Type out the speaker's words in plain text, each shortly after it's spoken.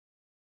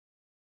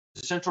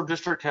the Central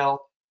District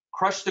Health,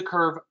 Crush the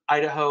Curve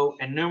Idaho,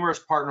 and numerous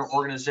partner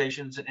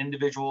organizations and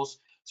individuals,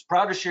 is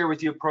proud to share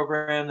with you a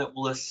program that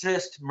will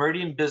assist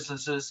Meridian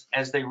businesses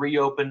as they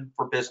reopen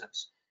for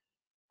business.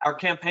 Our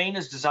campaign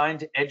is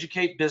designed to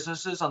educate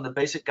businesses on the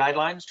basic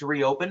guidelines to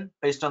reopen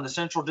based on the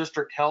Central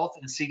District Health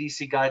and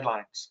CDC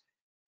guidelines.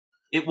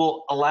 It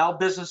will allow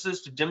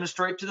businesses to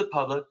demonstrate to the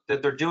public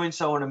that they're doing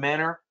so in a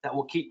manner that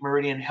will keep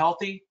Meridian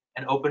healthy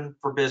and open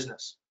for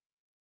business.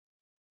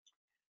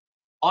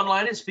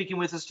 Online and speaking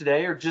with us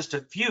today are just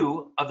a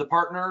few of the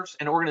partners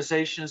and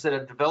organizations that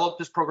have developed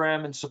this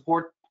program and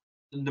support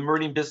the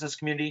Meridian business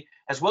community,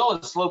 as well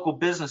as local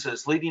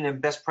businesses leading in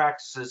best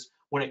practices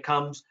when it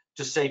comes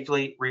to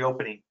safely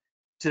reopening.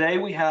 Today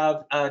we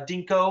have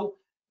Dinko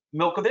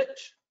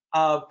Milkovic,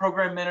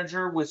 Program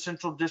Manager with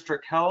Central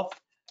District Health.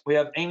 We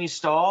have Amy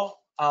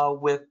Stahl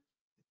with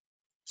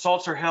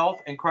Salzer Health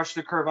and Crush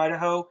the Curve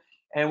Idaho.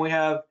 And we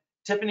have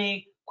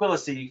Tiffany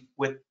Quillisi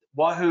with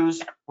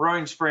Wahoo's,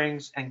 Roaring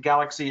Springs, and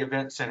Galaxy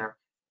Event Center.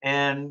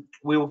 And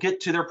we will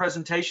get to their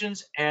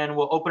presentations and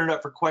we'll open it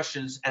up for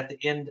questions at the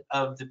end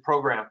of the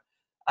program.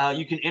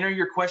 You can enter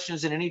your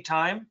questions at any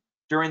time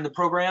during the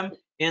program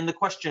in the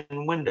question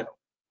window.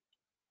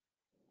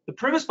 The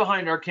premise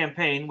behind our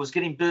campaign was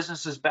getting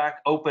businesses back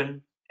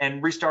open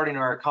and restarting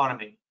our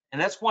economy. And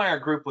that's why our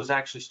group was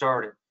actually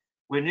started.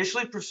 We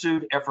initially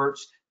pursued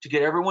efforts to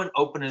get everyone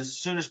open as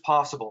soon as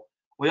possible.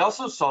 We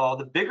also saw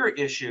the bigger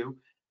issue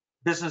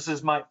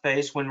businesses might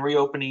face when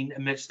reopening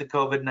amidst the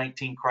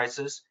COVID-19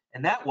 crisis,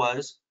 and that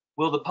was,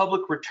 will the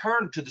public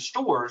return to the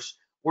stores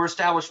or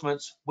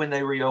establishments when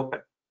they reopen?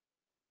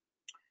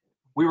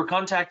 We were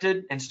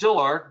contacted, and still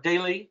are,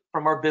 daily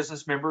from our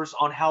business members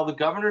on how the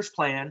governor's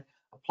plan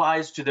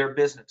applies to their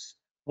business.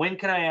 When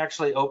can I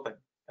actually open?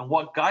 And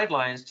what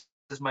guidelines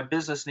does my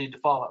business need to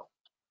follow?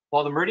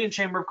 While the Meridian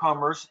Chamber of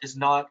Commerce is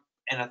not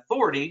an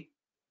authority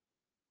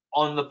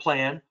on the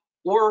plan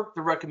or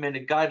the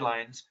recommended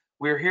guidelines,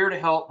 we're here to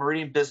help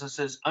Meridian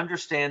businesses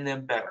understand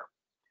them better.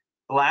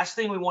 The last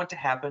thing we want to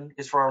happen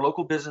is for our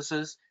local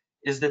businesses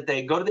is that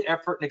they go to the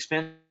effort and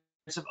expense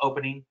of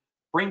opening,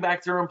 bring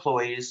back their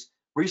employees,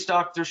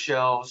 restock their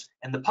shelves,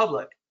 and the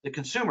public, the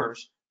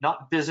consumers,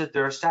 not visit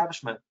their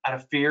establishment out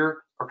of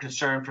fear or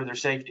concern for their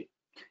safety.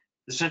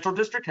 The Central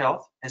District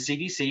Health and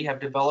CDC have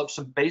developed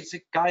some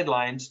basic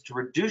guidelines to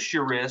reduce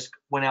your risk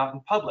when out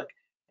in public.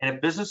 And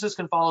if businesses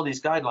can follow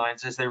these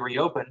guidelines as they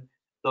reopen,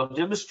 they'll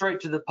demonstrate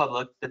to the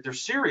public that they're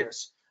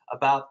serious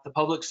about the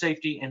public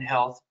safety and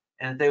health,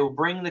 and they will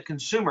bring the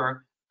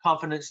consumer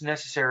confidence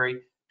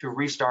necessary to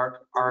restart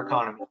our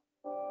economy.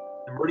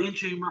 The Meridian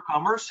Chamber of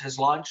Commerce has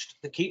launched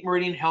the Keep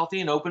Meridian Healthy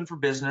and Open for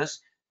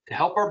Business to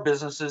help our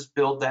businesses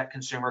build that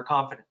consumer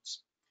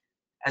confidence.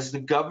 As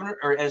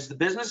the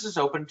business is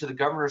open to the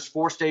governor's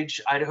 4-stage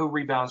Idaho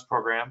Rebounds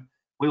program,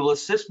 we will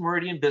assist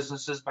Meridian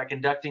businesses by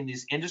conducting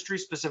these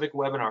industry-specific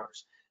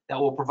webinars that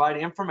will provide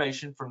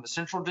information from the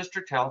Central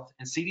District Health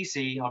and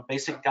CDC on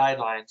basic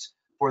guidelines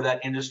for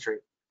that industry.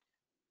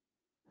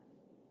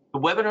 The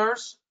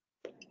webinars,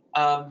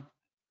 the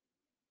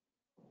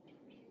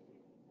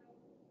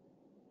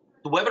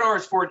webinar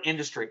is for an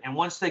industry, and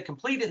once they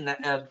complete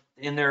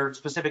in their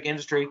specific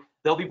industry,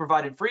 they'll be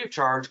provided free of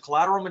charge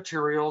collateral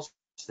materials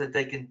that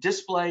they can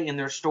display in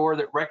their store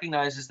that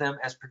recognizes them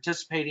as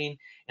participating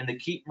in the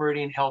Keep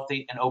Meridian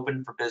Healthy and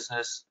Open for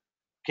Business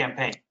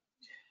campaign.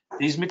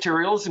 These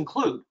materials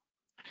include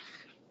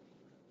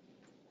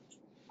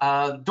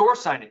door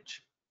signage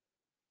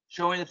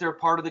showing that they're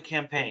part of the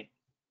campaign,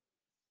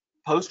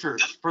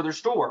 posters for their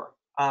store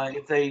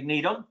if they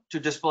need them to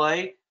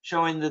display,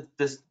 showing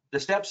the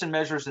steps and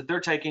measures that they're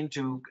taking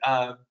to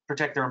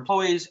protect their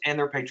employees and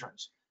their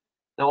patrons.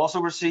 They'll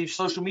also receive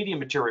social media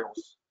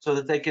materials so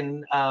that they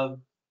can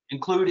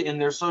include in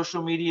their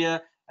social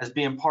media as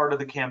being part of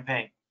the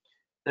campaign.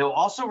 They'll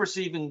also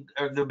receive,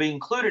 they'll be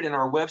included in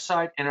our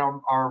website and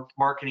our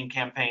marketing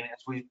campaign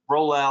as we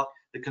roll out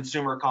the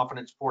consumer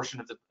confidence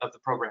portion of the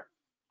program.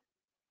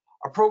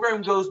 Our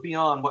program goes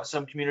beyond what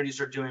some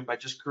communities are doing by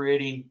just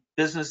creating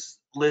business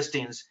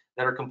listings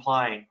that are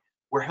complying.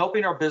 We're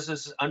helping our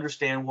businesses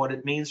understand what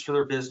it means for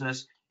their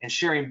business and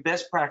sharing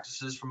best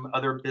practices from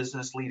other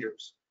business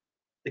leaders.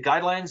 The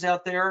guidelines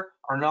out there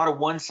are not a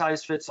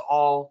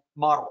one-size-fits-all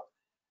model.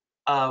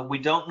 We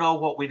don't know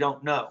what we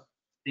don't know.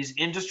 These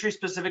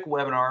industry-specific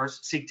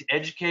webinars seek to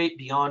educate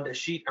beyond a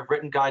sheet of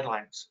written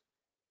guidelines.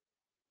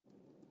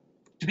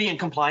 To be in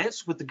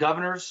compliance with the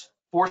governor's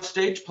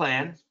 4-stage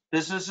plan,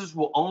 businesses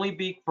will only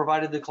be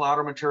provided the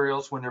collateral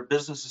materials when their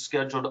business is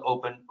scheduled to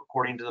open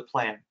according to the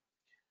plan.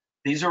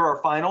 These are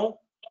our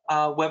final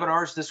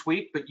webinars this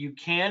week, but you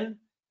can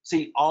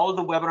see all of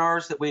the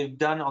webinars that we've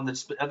done on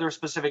the other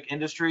specific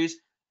industries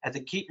at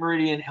the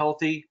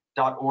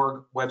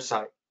keepmeridianhealthy.org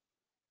website.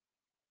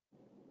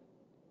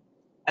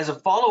 As a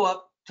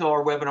follow-up to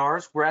our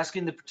webinars, we're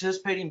asking the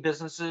participating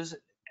businesses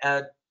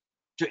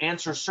to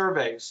answer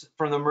surveys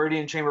from the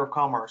Meridian Chamber of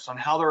Commerce on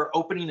how their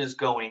opening is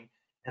going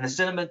and the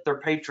sentiment their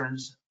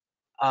patrons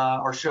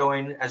are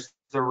showing as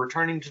they're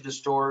returning to the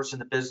stores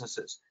and the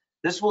businesses.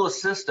 This will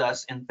assist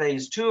us in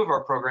phase 2 of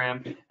our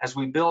program as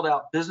we build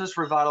out business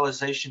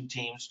revitalization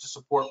teams to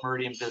support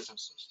Meridian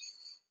businesses.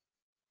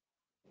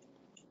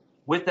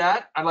 With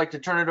that, I'd like to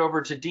turn it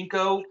over to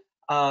Dinko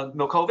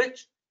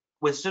Milkovic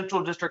with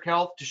Central District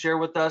Health to share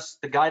with us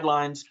the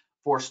guidelines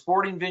for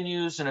sporting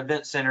venues and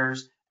event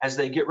centers as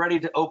they get ready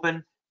to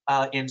open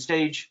in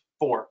stage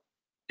 4.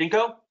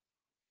 Dinko?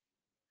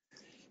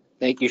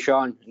 Thank you,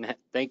 Sean, and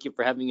thank you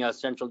for having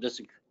Central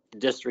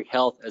District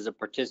Health as a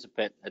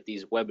participant at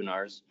these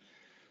webinars.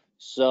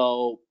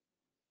 So,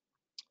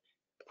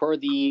 per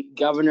the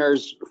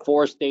governor's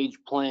 4-stage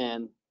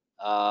plan,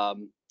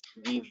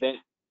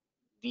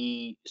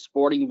 the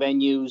sporting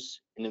venues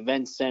and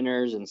event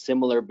centers and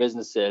similar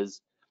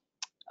businesses,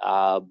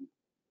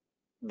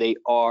 they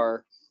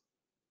are,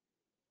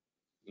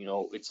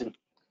 it's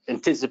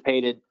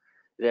anticipated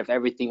that if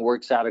everything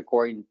works out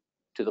according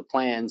to the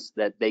plans,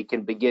 that they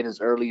can begin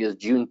as early as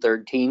June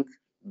 13th,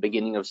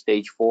 beginning of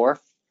stage 4.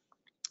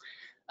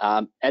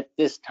 At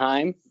this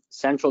time,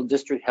 Central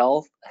District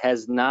Health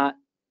has not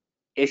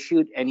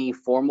issued any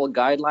formal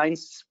guidelines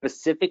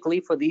specifically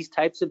for these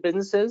types of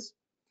businesses.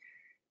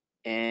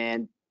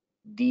 And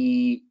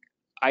the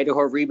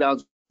Idaho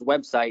Rebounds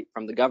website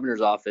from the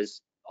governor's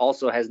office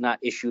also has not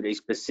issued a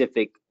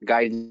specific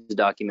guidance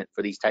document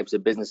for these types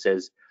of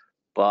businesses,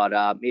 but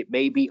it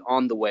may be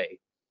on the way.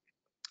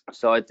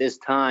 So at this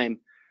time,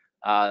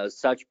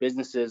 such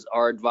businesses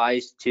are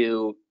advised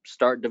to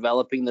start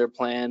developing their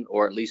plan,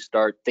 or at least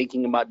start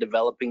thinking about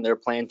developing their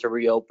plan to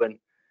reopen.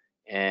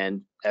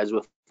 And as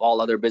with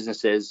all other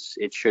businesses,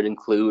 it should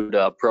include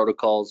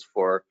protocols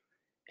for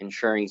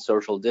ensuring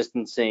social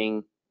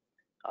distancing,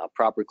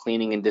 proper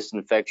cleaning and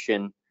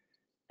disinfection,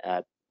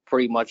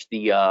 pretty much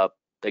the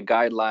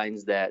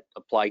guidelines that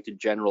apply to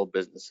general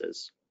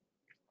businesses.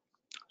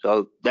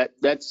 So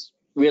that's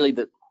really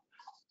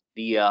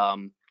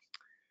the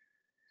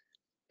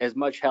as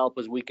much help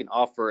as we can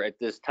offer at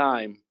this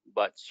time.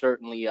 But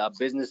certainly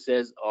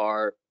businesses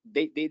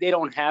they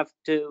don't have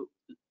to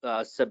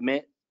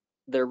submit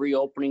their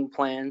reopening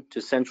plan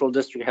to Central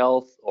District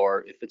Health,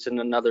 or if it's in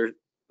another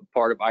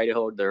part of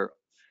Idaho,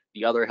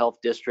 the other health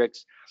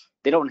districts.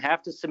 They don't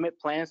have to submit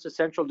plans to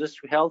Central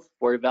District Health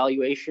for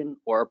evaluation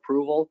or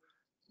approval,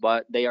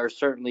 but they are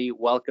certainly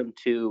welcome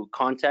to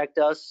contact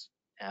us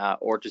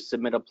or to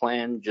submit a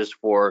plan just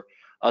for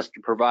us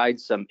to provide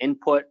some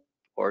input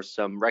or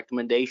some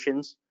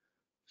recommendations.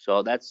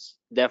 So that's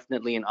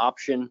definitely an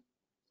option,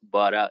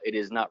 but it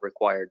is not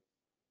required.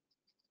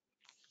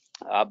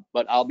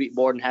 But I'll be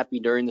more than happy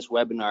during this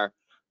webinar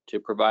to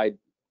provide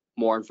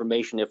more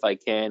information if I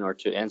can, or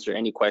to answer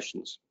any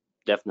questions,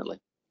 definitely.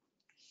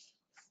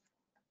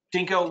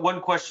 Dinko, one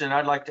question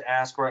I'd like to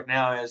ask right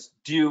now is,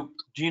 do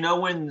you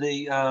know when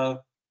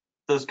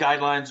those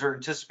guidelines are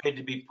anticipated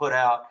to be put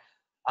out?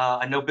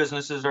 I know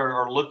businesses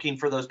are looking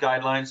for those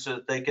guidelines so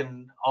that they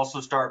can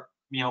also start,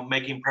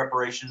 making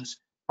preparations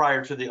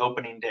prior to the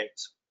opening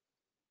dates.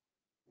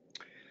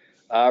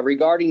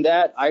 Regarding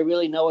that, I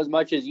really know as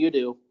much as you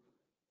do.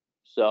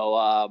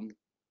 So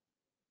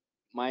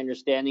my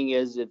understanding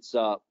is it's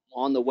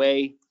on the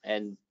way,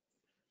 and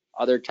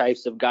other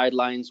types of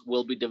guidelines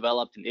will be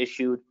developed and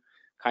issued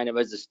kind of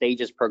as the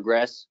stages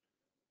progress,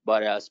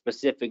 but a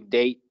specific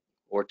date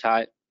or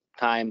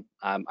time,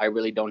 I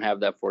really don't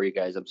have that for you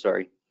guys. I'm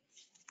sorry.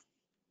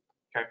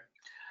 Okay.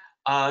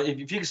 If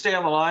you can stay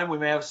on the line, we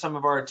may have some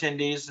of our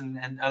attendees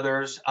and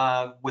others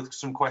with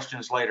some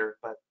questions later,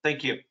 but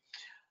thank you.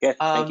 Yeah,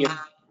 thank you.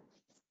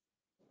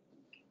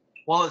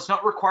 While it's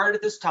not required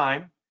at this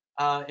time,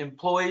 for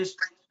employees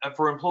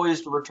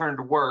to return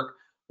to work,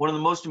 one of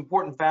the most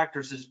important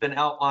factors that's been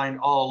outlined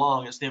all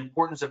along is the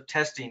importance of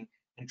testing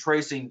and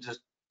tracing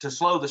to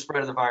slow the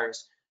spread of the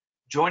virus.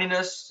 Joining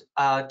us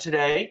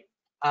today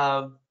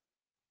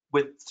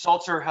with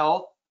Salter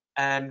Health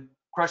and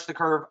Crush the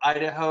Curve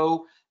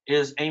Idaho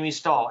is Amy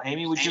Stahl.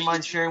 Amy, would you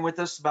mind sharing with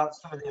us about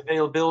some of the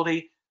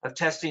availability of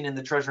testing in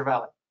the Treasure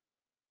Valley?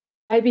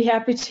 I'd be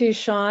happy to,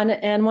 Sean.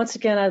 And once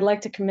again, I'd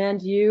like to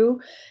commend you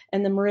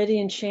and the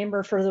Meridian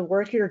Chamber for the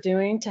work you're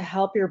doing to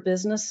help your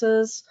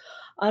businesses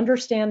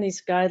understand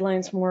these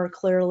guidelines more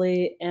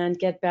clearly and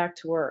get back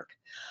to work.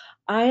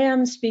 I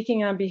am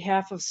speaking on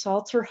behalf of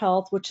Salter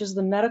Health, which is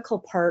the medical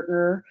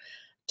partner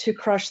to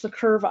Crush the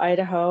Curve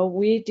Idaho.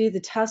 We do the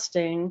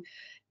testing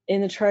in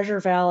the Treasure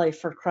Valley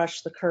for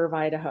Crush the Curve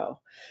Idaho.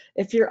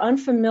 If you're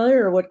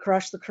unfamiliar what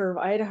Crush the Curve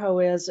Idaho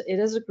is, it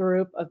is a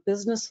group of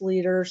business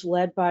leaders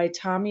led by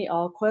Tommy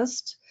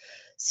Alquist,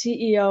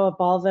 CEO of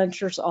Ball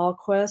Ventures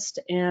Alquist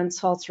and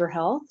Salter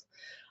Health,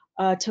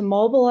 to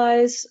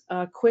mobilize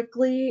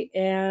quickly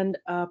and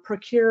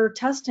procure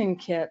testing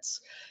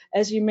kits.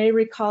 As you may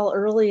recall,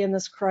 early in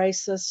this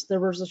crisis, there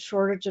was a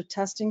shortage of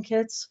testing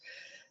kits.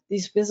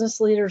 These business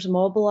leaders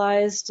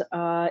mobilized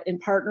in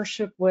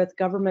partnership with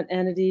government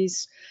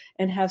entities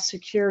and have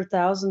secured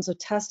thousands of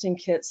testing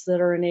kits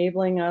that are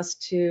enabling us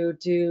to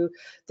do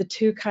the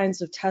two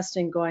kinds of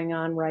testing going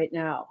on right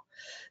now.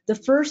 The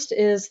first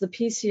is the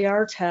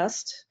PCR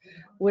test,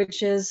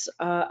 which is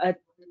a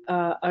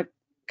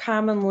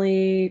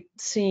commonly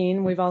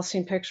seen, we've all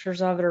seen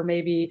pictures of it or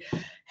maybe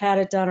had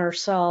it done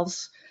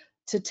ourselves,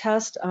 to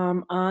test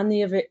on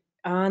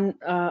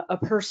a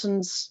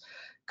person's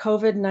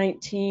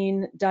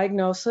COVID-19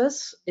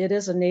 diagnosis. It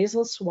is a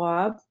nasal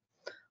swab.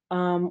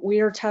 We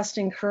are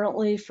testing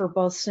currently for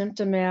both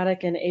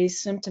symptomatic and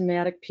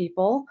asymptomatic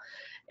people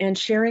and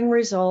sharing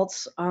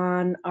results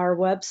on our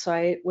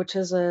website, which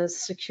is a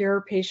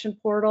secure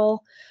patient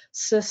portal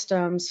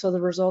system, so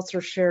the results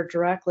are shared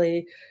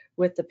directly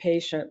with the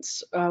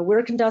patients.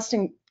 We're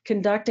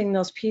conducting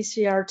those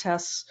PCR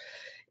tests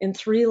in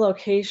 3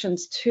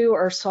 locations. 2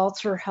 are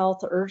Salter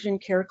Health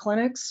urgent care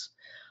clinics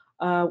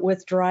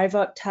with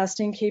drive-up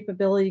testing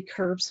capability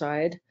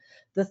curbside.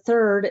 The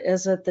 3rd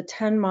is at the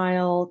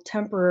 10-mile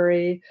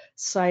temporary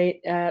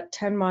site at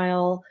 10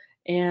 Mile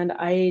and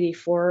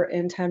I-84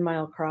 and 10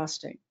 Mile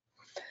Crossing.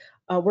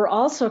 We're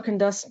also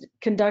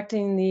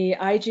conducting the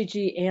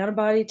IgG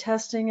antibody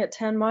testing at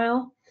 10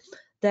 Mile.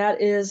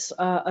 That is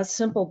a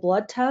simple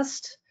blood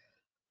test.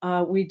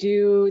 We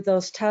do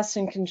those tests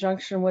in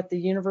conjunction with the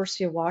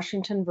University of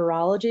Washington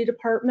Virology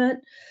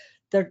Department.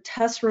 The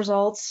test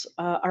results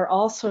are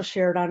also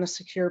shared on a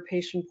secure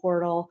patient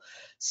portal,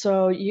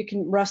 so you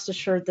can rest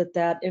assured that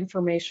that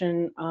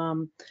information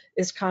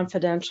is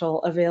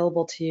confidential,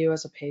 available to you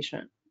as a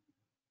patient.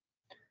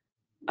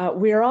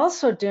 We are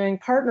also doing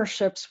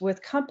partnerships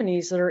with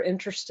companies that are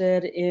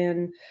interested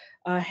in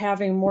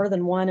having more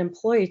than one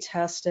employee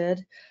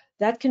tested.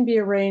 That can be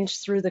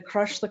arranged through the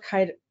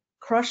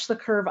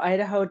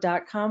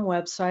crushthecurveidaho.com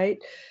website.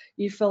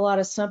 You fill out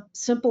a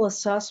simple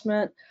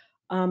assessment,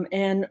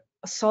 and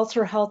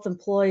Salter Health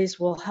employees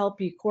will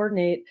help you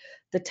coordinate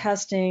the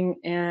testing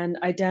and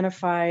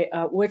identify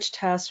which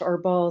tests or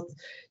both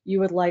you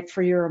would like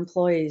for your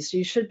employees.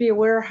 You should be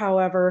aware,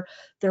 however,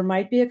 there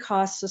might be a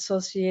cost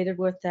associated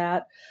with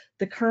that.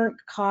 The current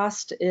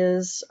cost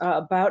is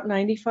about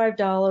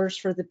 $95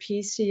 for the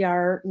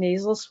PCR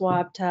nasal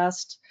swab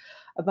test,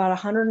 about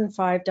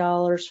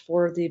 $105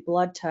 for the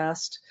blood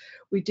test.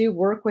 We do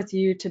work with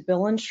you to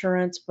bill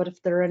insurance, but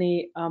if there are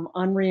any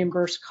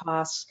unreimbursed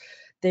costs,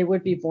 they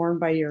would be borne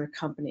by your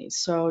company.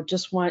 So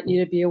just want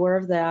you to be aware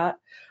of that.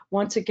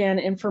 Once again,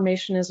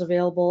 information is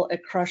available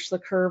at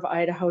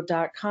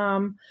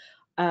crushthecurveidaho.com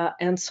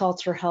and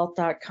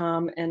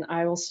salterhealth.com, and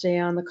I will stay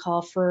on the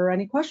call for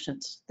any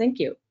questions. Thank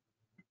you.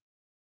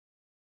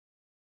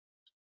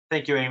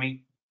 Thank you,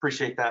 Amy.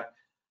 Appreciate that.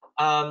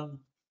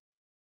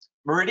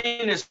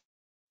 Meridian is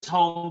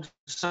home to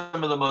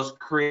some of the most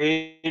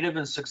creative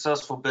and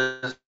successful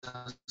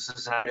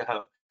businesses in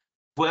Idaho.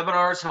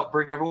 Webinars help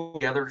bring everyone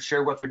together to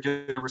share what they're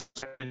doing in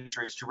respective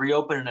industries to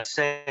reopen in a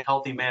safe,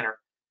 healthy manner.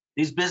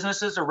 These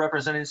businesses are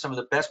representing some of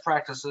the best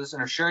practices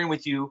and are sharing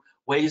with you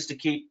ways to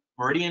keep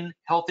Meridian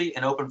healthy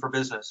and open for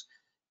business.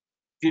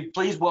 If you'd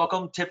please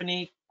welcome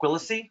Tiffany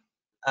Quillisi,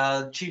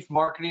 Chief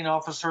Marketing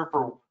Officer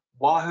for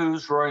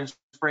Wahoo's Roaring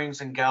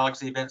Springs and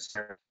Galaxy Event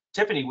Center.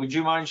 Tiffany, would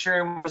you mind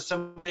sharing with us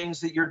some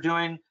things that you're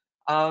doing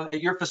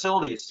at your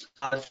facilities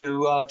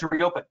to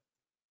reopen?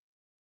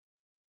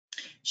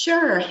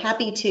 Sure,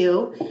 happy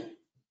to.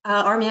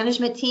 Our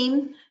management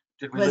team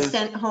was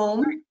sent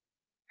home.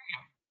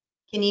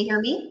 Can you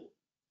hear me?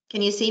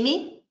 Can you see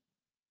me?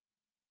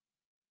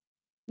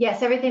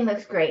 Yes, everything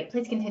looks great.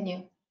 Please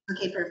continue.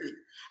 Okay, perfect.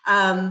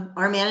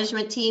 Our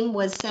management team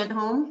was sent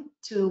home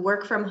to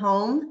work from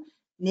home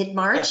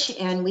mid-March,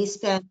 and we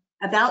spent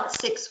about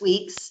 6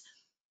 weeks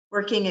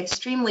working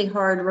extremely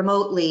hard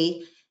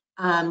remotely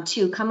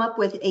to come up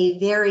with a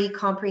very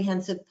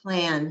comprehensive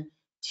plan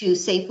to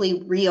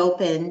safely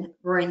reopen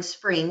Roaring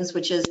Springs,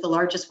 which is the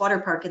largest water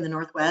park in the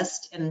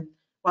Northwest, and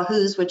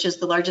Wahoo's, which is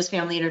the largest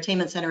family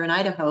entertainment center in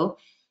Idaho.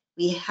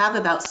 We have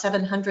about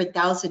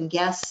 700,000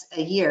 guests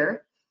a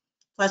year,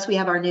 plus we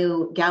have our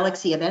new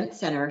Galaxy Event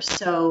Center.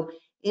 So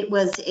it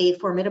was a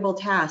formidable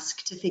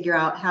task to figure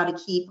out how to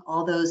keep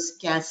all those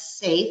guests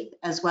safe,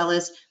 as well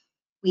as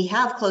we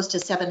have close to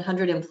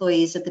 700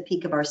 employees at the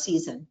peak of our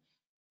season.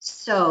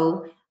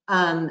 So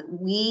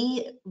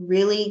we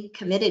really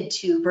committed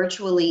to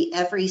virtually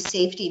every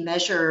safety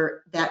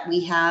measure that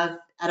we have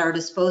at our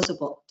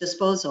disposal.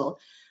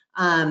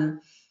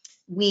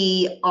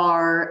 We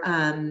are,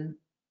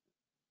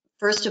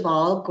 first of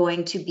all,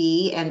 going to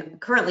be, and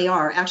currently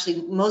are,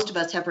 actually most of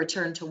us have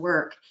returned to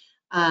work,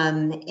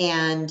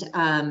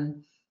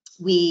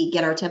 we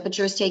get our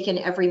temperatures taken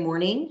every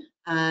morning.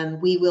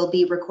 We will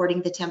be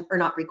recording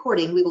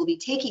we will be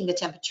taking the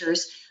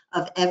temperatures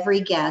of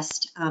every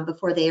guest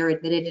before they are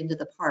admitted into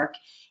the park.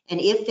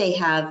 And if they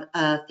have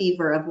a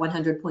fever of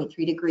 100.3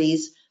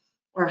 degrees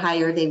or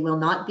higher, they will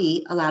not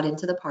be allowed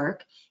into the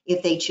park.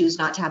 If they choose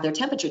not to have their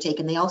temperature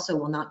taken, they also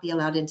will not be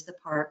allowed into the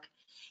park.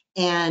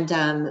 And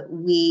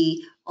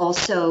we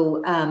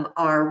also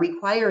are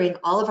requiring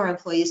all of our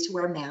employees to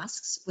wear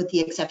masks, with the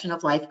exception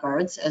of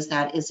lifeguards, as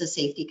that is a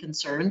safety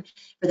concern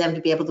for them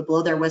to be able to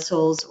blow their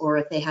whistles or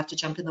if they have to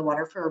jump in the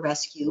water for a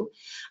rescue.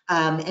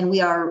 And we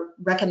are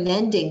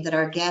recommending that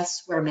our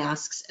guests wear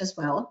masks as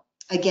well.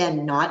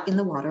 Again, not in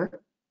the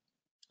water.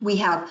 We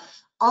have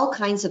all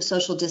kinds of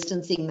social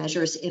distancing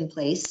measures in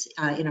place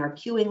in our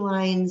queuing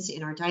lines,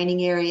 in our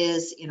dining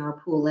areas, in our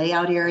pool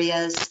layout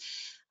areas.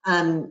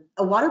 A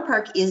water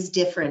park is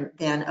different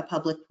than a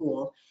public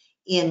pool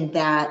in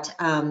that,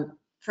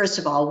 first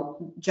of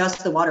all,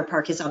 just the water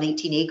park is on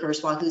 18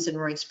 acres, Wahoo's and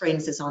Roaring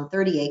Springs is on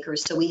 30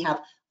 acres. So we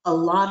have a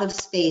lot of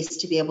space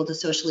to be able to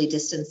socially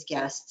distance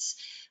guests.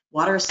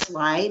 Water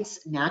slides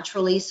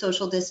naturally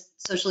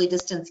socially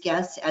distance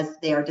guests as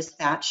they are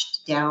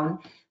dispatched down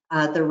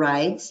the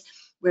rides.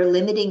 We're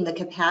limiting the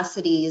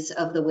capacities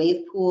of the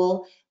wave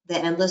pool, the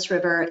Endless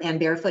River, and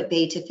Barefoot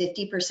Bay to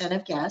 50%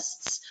 of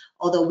guests,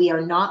 although we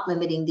are not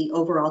limiting the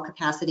overall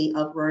capacity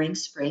of Roaring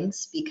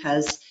Springs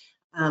because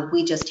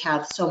we just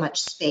have so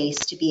much space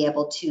to be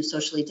able to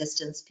socially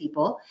distance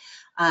people.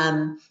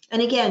 And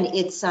again,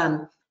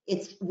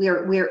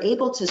 we're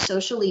able to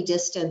socially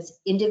distance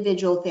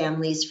individual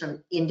families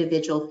from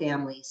individual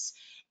families.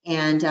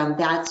 And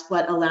that's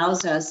what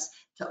allows us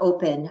to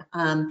open.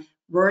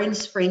 Roaring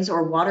Springs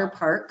or water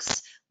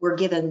parks were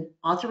given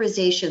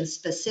authorization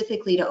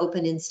specifically to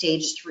open in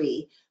stage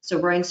 3. So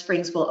Roaring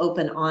Springs will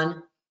open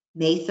on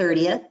May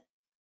 30th.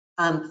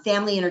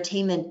 Family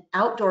entertainment,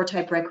 outdoor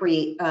type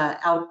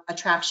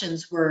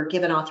attractions were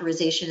given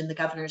authorization in the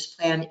governor's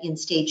plan in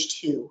stage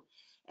 2.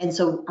 And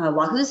so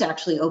Wahoo's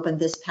actually opened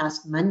this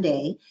past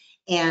Monday,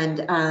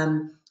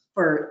 and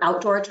for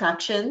outdoor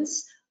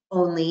attractions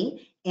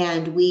only.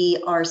 And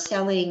we are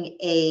selling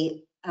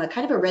a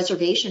kind of a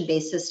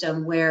reservation-based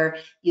system where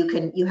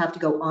you have to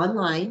go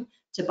online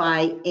to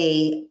buy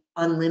a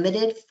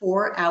unlimited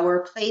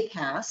 4-hour play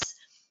pass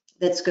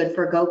that's good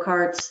for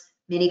go-karts,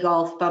 mini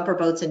golf, bumper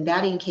boats, and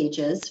batting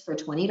cages for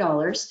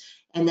 $20.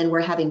 And then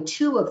we're having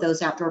 2 of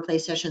those outdoor play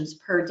sessions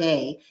per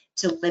day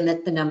to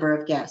limit the number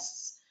of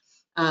guests.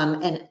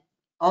 And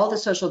all the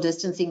social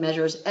distancing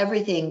measures,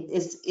 everything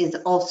is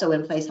also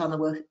in place on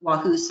the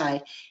Wahoo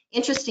side.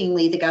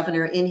 Interestingly, the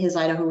governor in his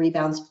Idaho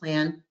Rebounds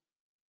Plan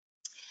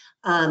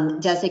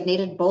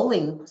designated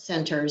bowling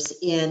centers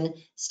in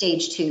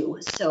stage 2.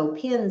 So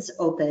Pins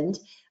opened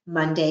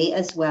Monday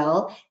as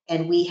well,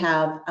 and we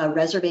have a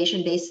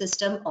reservation-based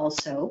system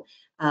also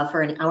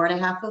for an hour and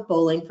a half of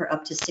bowling for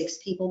up to 6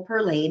 people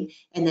per lane,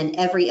 and then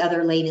every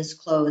other lane is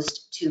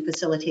closed to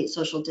facilitate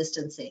social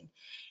distancing.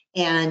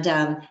 And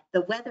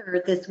the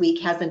weather this week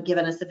hasn't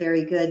given us a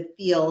very good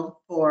feel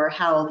for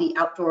how the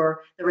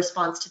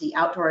response to the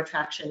outdoor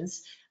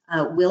attractions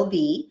will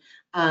be.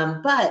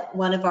 But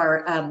one of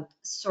our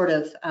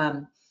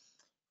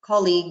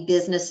colleague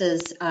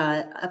businesses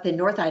up in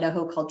North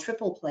Idaho called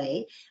Triple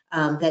Play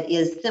that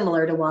is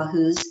similar to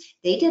Wahoo's,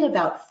 they did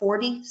about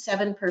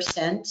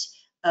 47%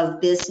 of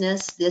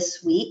business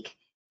this week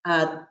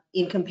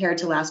in compared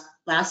to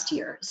last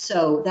year.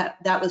 So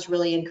that was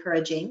really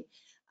encouraging.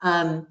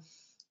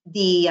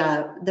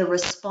 The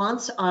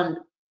response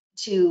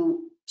to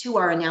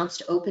our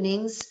announced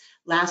openings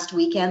last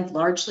weekend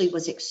largely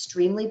was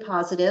extremely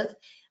positive.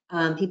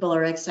 People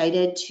are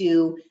excited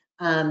to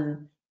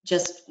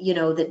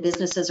that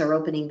businesses are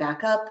opening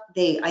back up.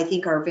 They, I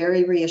think, are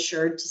very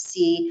reassured to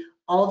see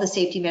all the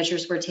safety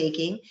measures we're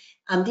taking.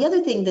 The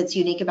other thing that's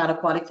unique about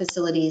aquatic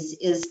facilities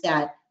is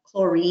that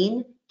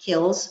chlorine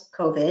kills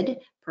COVID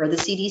per the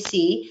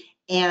CDC,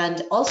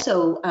 and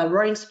also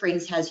Roaring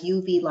Springs has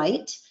UV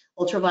light,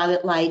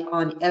 ultraviolet light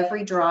on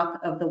every drop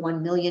of the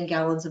 1 million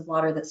gallons of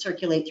water that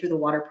circulate through the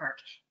water park,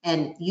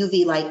 and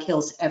UV light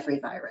kills every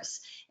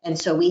virus. And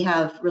so we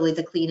have really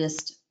the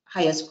cleanest,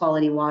 highest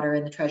quality water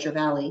in the Treasure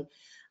Valley.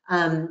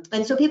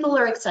 And so people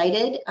are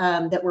excited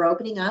that we're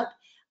opening up.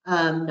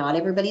 Not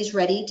everybody's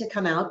ready to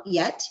come out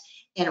yet.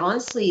 And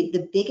honestly,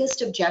 the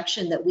biggest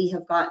objection that we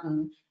have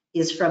gotten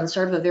is from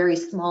sort of a very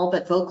small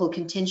but vocal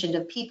contingent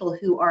of people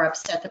who are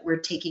upset that we're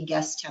taking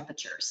guest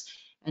temperatures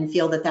and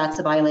feel that that's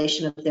a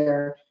violation of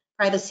their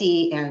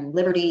privacy and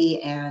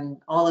liberty and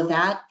all of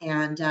that.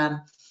 And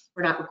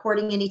we're not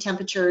recording any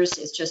temperatures.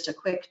 It's just a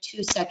quick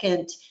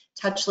 2-second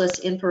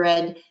touchless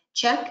infrared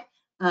check.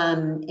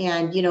 And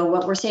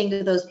what we're saying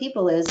to those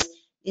people is,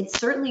 it's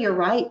certainly your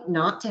right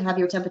not to have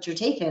your temperature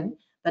taken,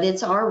 but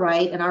it's our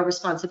right and our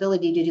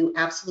responsibility to do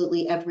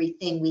absolutely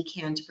everything we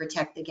can to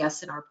protect the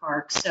guests in our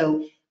park.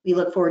 So we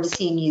look forward to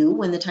seeing you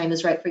when the time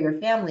is right for your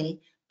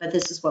family, but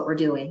this is what we're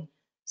doing.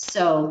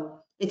 So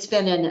it's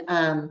been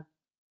an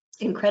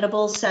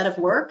incredible set of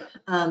work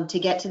to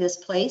get to this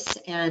place,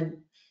 and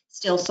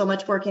still so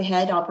much work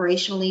ahead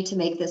operationally to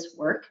make this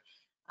work.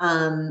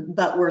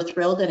 But we're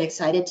thrilled and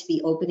excited to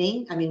be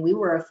opening. I mean, we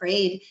were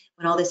afraid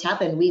when all this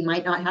happened, we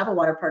might not have a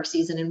water park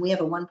season, and we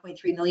have a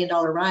 $1.3 million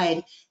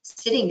ride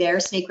sitting there,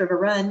 Snake River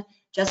Run,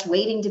 just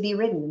waiting to be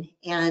ridden.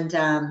 And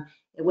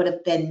it would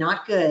have been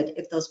not good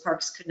if those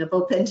parks couldn't have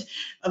opened,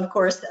 of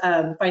course,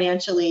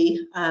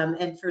 financially,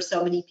 and for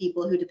so many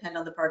people who depend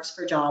on the parks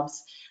for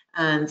jobs.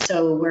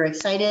 So we're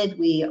excited.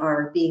 We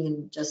are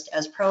being just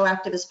as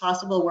proactive as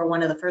possible. We're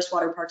one of the first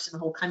water parks in the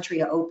whole country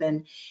to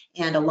open,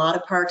 and a lot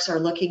of parks are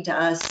looking to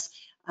us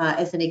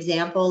as an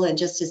example and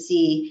just to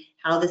see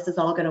how this is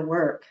all going to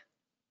work.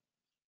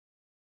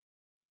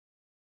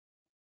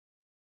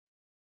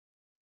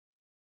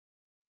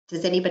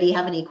 Does anybody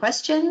have any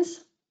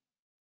questions?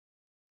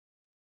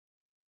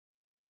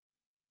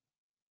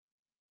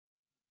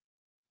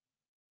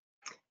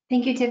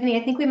 Thank you, Tiffany.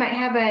 I think we might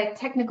have a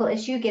technical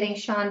issue getting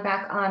Sean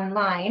back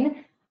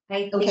online.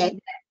 I think Okay.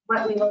 that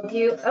what we will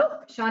do,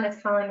 oh, Sean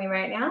is calling me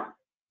right now.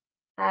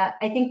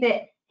 I think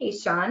that, hey,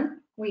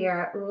 Sean, we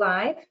are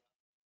live.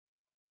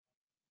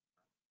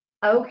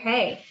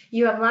 Okay,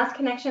 you have lost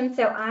connection.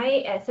 So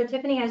so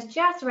Tiffany has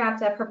just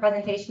wrapped up her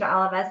presentation to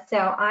all of us. So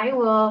I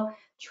will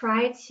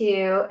try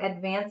to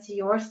advance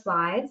your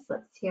slides.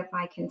 Let's see if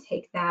I can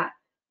take that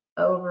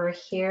over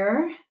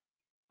here.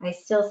 I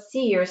still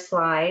see your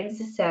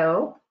slides.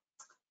 So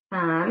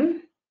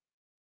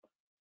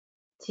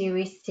do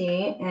we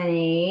see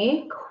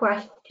any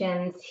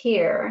questions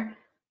here?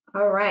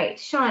 All right,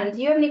 Sean,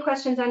 do you have any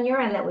questions on your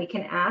end that we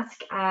can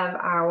ask of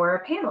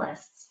our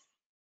panelists?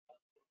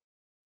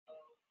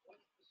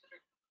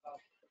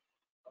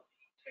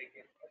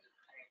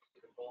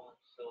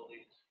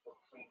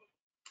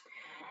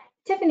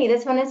 Tiffany,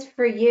 this one is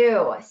for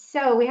you.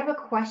 So we have a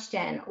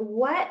question.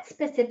 What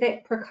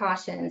specific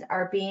precautions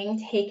are being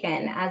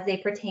taken as they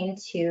pertain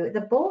to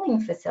the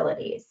bowling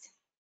facilities?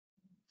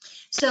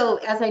 So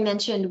as I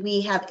mentioned,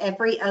 we have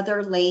every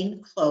other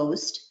lane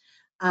closed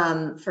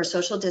for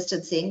social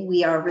distancing.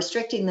 We are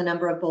restricting the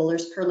number of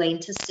bowlers per lane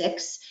to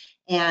 6,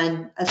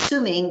 and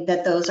assuming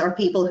that those are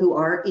people who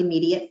are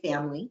immediate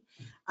family.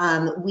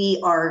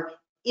 We are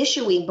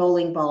issuing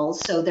bowling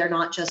balls, so they're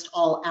not just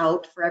all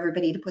out for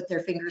everybody to put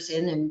their fingers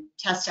in and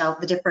test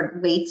out the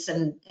different weights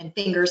and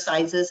finger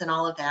sizes and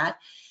all of that.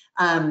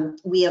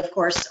 We, of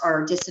course,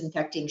 are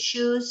disinfecting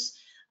shoes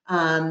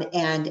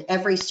and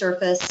every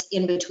surface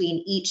in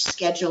between each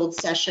scheduled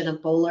session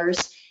of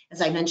bowlers.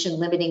 As I mentioned,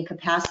 limiting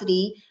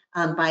capacity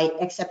by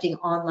accepting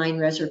online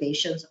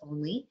reservations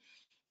only.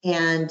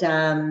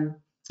 And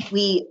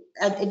we,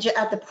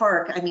 at the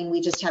park, I mean,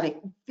 we just have a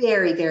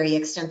very, very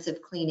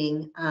extensive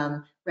cleaning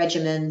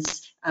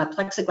regimens,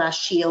 plexiglass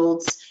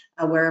shields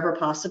wherever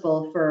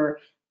possible for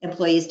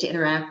employees to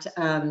interact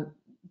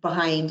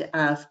behind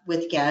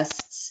with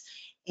guests.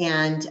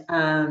 And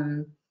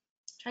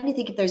trying to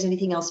think if there's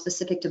anything else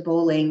specific to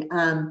bowling.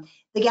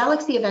 The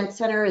Galaxy Event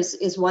Center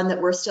is one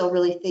that we're still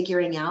really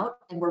figuring out,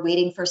 and we're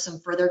waiting for some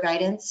further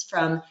guidance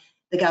from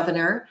the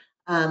governor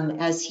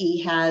as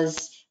he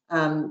has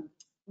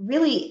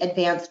really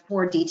advanced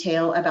more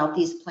detail about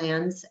these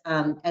plans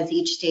as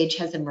each stage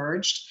has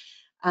emerged.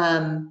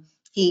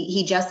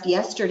 He just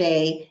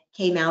yesterday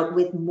came out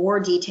with more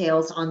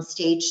details on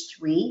stage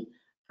 3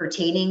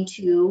 pertaining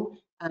to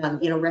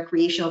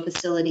recreational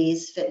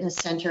facilities, fitness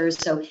centers.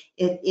 So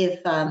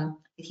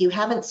if you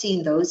haven't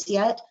seen those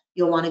yet,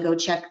 you'll want to go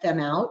check them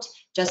out.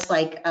 Just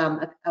like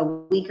a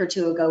week or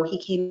two ago, he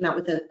came out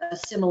with a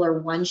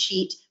similar one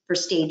sheet for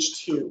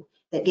stage 2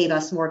 that gave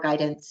us more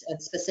guidance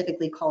and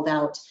specifically called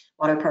out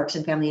water parks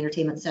and family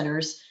entertainment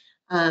centers.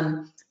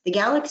 The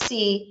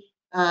Galaxy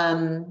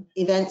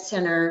Event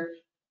Center,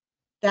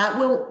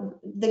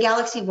 the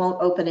Galaxy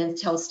won't open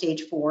until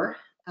stage 4.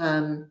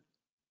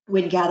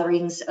 When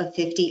gatherings of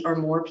 50 or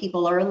more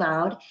people are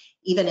allowed.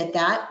 Even at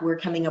that, we're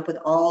coming up with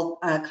all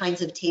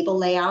kinds of table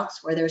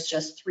layouts where there's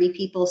just 3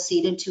 people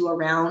seated to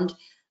a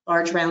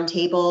large round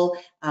table.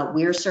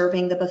 We're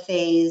serving the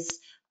buffets.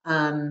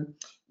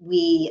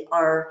 We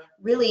are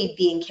really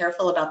being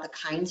careful about the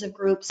kinds of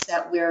groups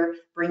that we're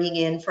bringing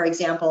in. For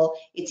example,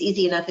 it's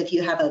easy enough if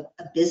you have a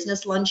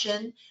business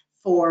luncheon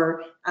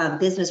for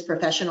business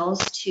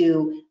professionals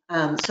to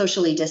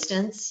socially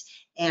distance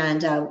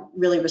and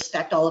really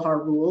respect all of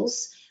our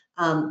rules.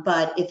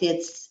 But if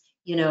it's,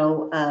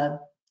 a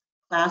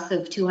class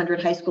of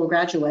 200 high school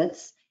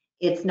graduates,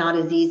 it's not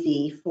as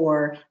easy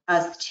for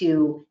us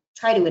to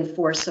try to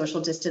enforce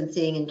social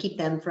distancing and keep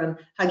them from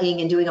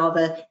hugging and doing all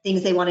the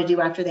things they want to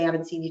do after they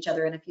haven't seen each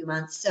other in a few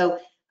months. So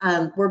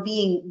we're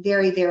being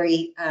very,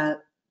 very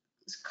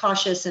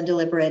cautious and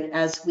deliberate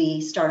as we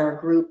start our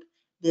group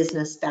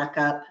business back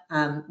up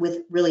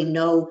with really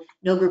no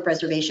group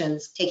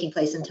reservations taking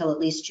place until at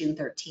least June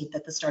 13th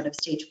at the start of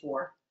stage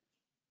 4.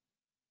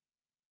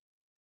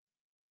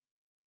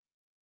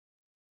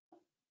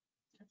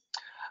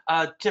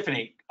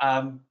 Tiffany,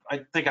 I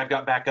think I've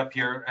got back up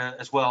here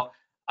as well.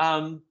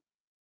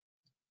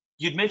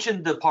 You'd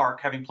mentioned the park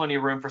having plenty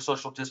of room for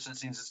social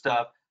distancing and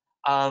stuff.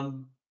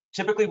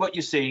 Typically what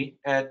you see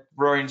at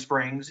Roaring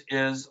Springs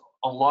is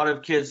a lot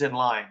of kids in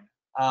line.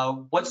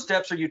 What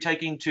steps are you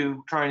taking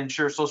to try and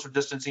ensure social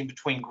distancing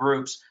between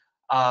groups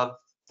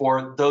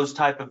for those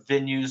type of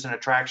venues and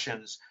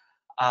attractions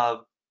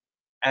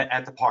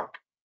at the park?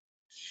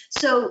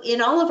 So in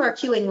all of our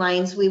queuing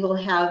lines, we will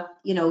have,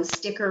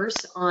 stickers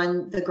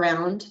on the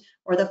ground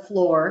or the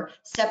floor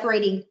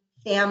separating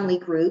family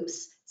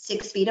groups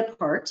 6 feet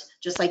apart,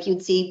 just like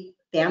you'd see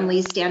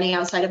families standing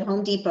outside of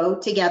Home Depot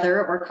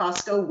together or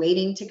Costco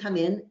waiting to come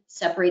in,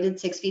 separated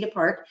 6 feet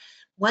apart.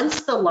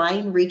 Once the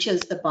line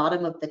reaches the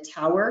bottom of the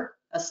tower,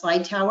 a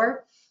slide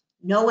tower,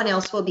 no one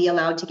else will be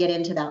allowed to get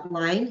into that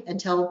line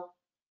until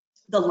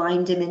the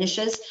line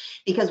diminishes,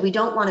 because we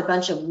don't want a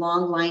bunch of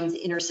long lines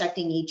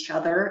intersecting each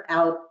other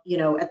out,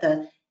 at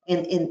the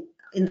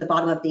in the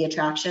bottom of the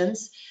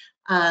attractions.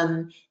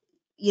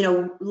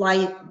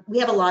 Like we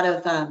have a lot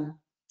of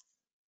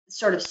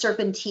sort of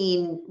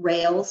serpentine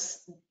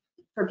rails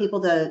for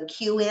people to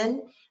queue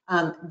in.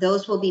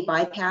 Those will be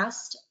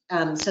bypassed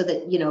so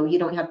that, you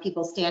don't have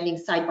people standing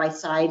side by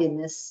side in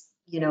this,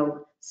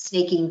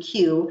 snaking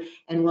queue,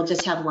 and we'll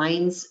just have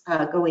lines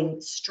going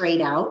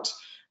straight out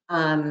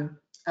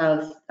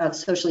of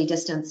socially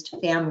distanced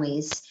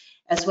families,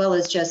 as well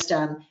as just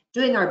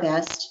doing our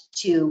best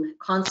to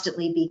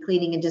constantly be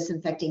cleaning and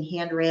disinfecting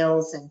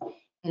handrails and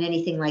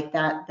anything like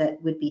that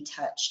that would be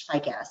touched by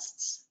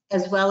guests.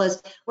 As well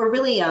as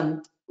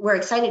we're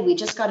excited. We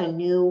just got a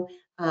new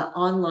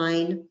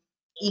online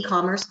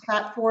e-commerce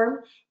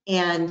platform.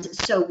 And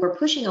so we're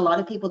pushing a lot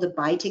of people to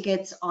buy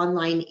tickets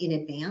online in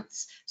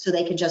advance so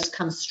they can just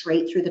come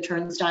straight through the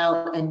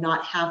turnstile and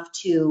not have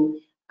to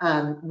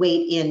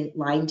wait in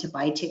line to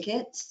buy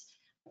tickets.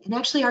 And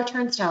actually our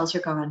turnstiles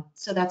are gone.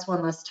 So that's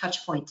one less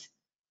touch point.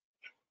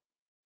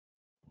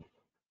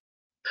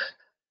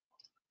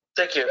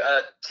 Thank you.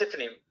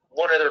 Tiffany,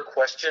 one other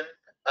question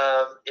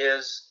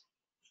is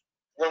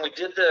when we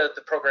did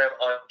the program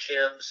on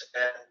gyms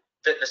and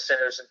fitness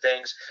centers and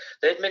things,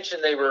 they'd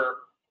mentioned they were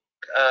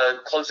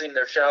closing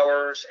their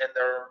showers and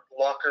their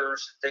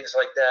lockers, things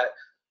like that.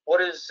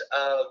 What are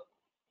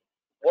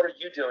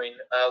you doing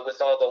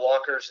with all the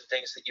lockers and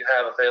things that you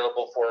have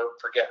available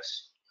for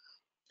guests?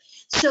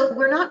 So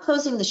we're not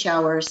closing the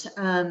showers.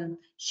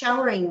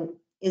 Showering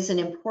is an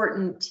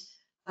important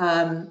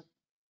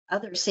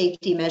other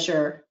safety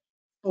measure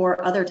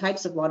for other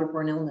types of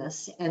waterborne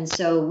illness. And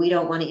so we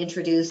don't want to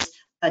introduce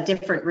a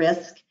different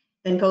risk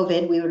than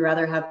COVID. We would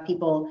rather have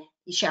people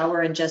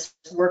shower and just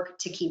work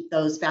to keep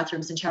those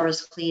bathrooms and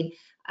showers clean.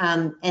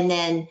 And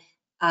then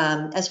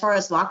as far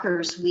as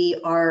lockers, we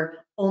are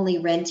only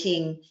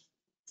renting,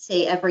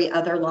 say, every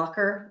other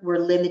locker. We're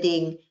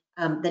limiting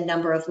the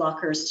number of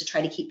lockers to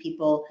try to keep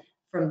people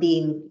from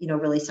being,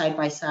 really side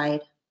by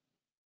side.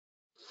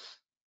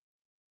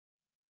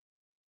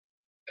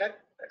 Okay,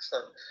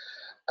 excellent.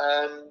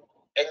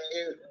 And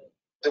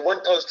the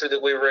one poster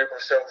that we were able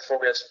to show before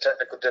we had some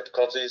technical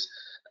difficulties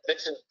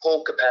mentioned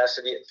pool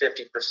capacity at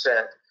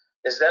 50%.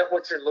 Is that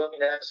what you're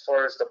looking at as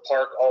far as the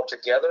park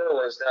altogether,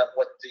 or is that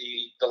what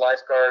the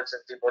lifeguards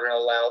and people are going to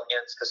allow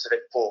in specific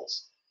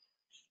pools?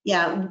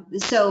 Yeah,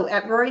 so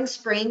at Roaring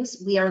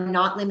Springs, we are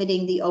not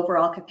limiting the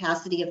overall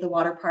capacity of the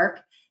water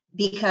park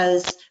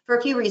because for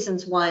a few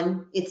reasons.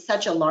 One, it's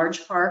such a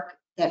large park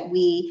that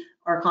we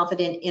are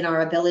confident in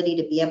our ability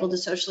to be able to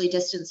socially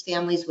distance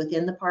families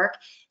within the park.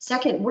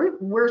 Second,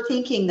 we're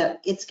thinking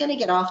that it's going to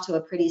get off to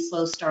a pretty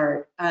slow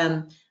start.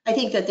 I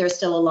think that there's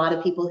still a lot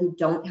of people who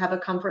don't have a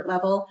comfort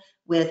level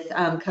with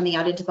coming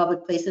out into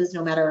public places,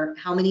 no matter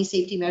how many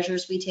safety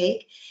measures we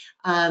take.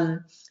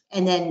 And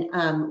then,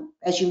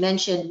 as you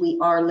mentioned, we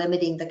are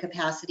limiting the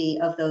capacity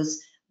of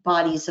those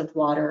bodies of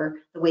water,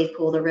 the wave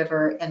pool, the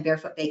river, and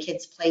Barefoot Bay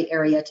Kids play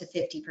area to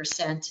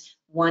 50%,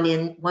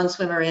 one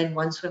swimmer in,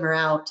 one swimmer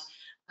out,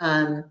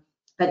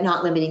 but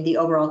not limiting the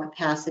overall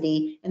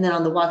capacity. And then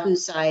on the Wahoo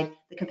side,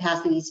 the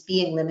capacity is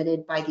being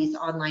limited by these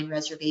online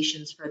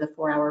reservations for the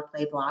 4-hour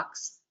play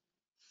blocks.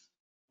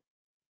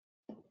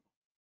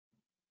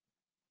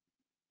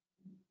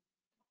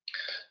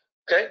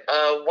 Okay,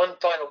 one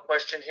final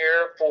question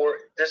here for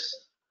this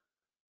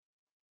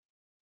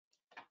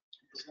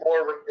is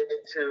more related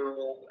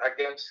to, I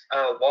guess,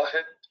 Wahoo.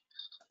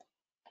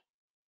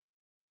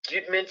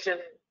 You'd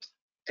mentioned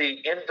the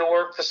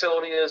indoor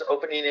facility is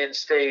opening in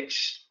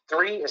stage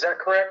 3, is that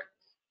correct?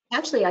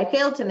 Actually, I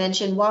failed to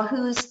mention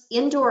Wahoo's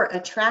indoor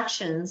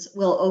attractions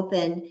will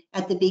open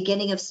at the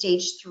beginning of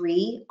stage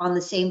 3 on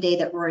the same day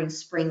that Roaring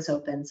Springs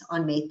opens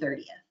on May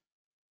 30th.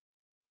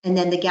 And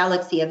then the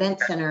Galaxy Event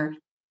Center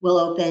will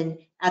open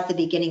at the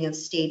beginning of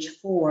stage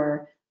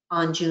 4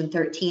 on June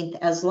 13th,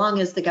 as long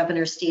as the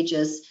governor's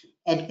stages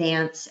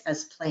advance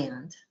as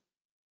planned.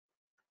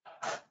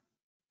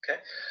 Okay.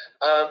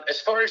 As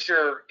far as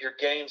your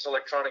games,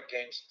 electronic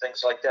games,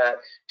 things like that,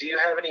 do you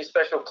have any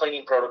special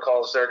cleaning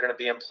protocols that are going to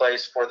be in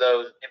place for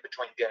those in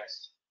between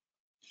guests?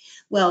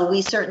 Well,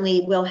 we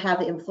certainly will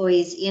have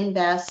employees in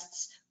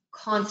vests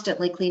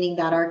constantly cleaning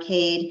that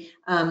arcade.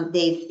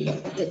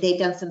 They've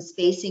done some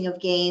spacing of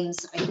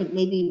games. I think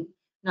maybe,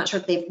 not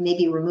sure if they've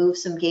maybe removed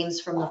some games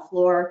from the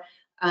floor,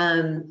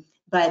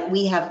 but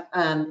we have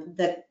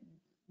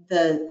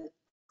the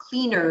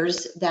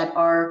cleaners that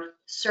are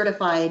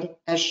certified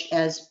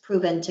as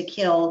proven to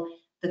kill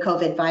the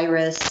COVID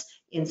virus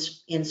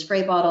in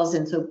spray bottles.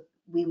 And so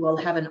we will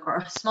have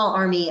a small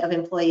army of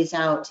employees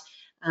out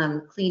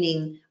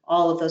cleaning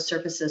all of those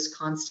surfaces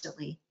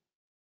constantly,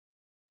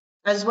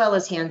 as well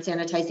as hand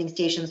sanitizing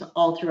stations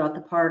all throughout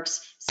the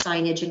parks,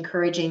 signage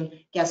encouraging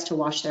guests to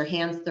wash their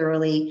hands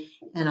thoroughly,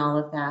 and all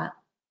of that.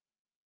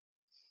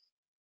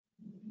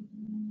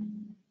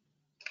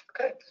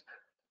 Okay.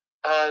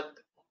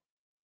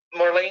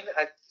 Marlene,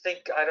 I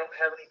think I don't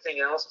have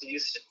anything else. Do you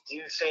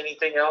see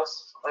anything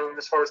else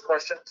as far as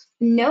questions?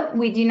 Nope,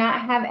 we do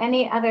not have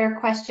any other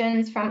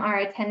questions from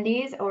our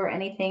attendees or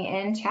anything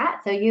in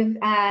chat. So you've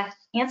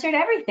answered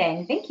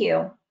everything. Thank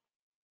you.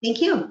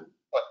 Thank you.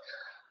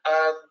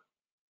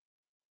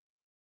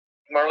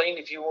 Marlene,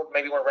 if you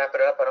maybe want to wrap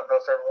it up, I don't know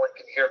if everyone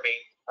can hear me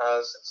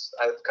since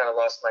I've kind of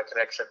lost my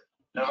connection.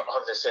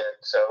 on this end.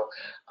 So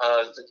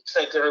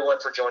thank everyone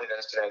for joining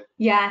us today.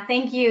 Yeah,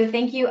 thank you.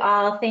 Thank you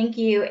all. Thank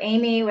you,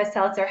 Amy with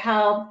Seltzer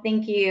Health.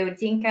 Thank you,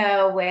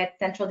 Dinko with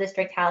Central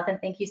District Health. And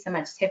thank you so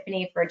much,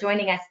 Tiffany, for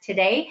joining us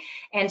today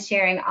and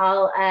sharing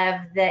all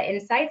of the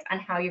insights on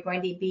how you're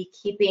going to be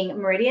keeping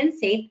Meridian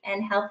safe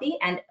and healthy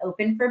and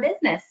open for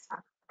business.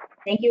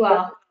 Thank you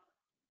all.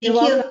 You're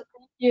Thank you. welcome.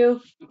 Thank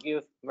you. Thank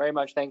you very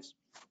much. Thanks.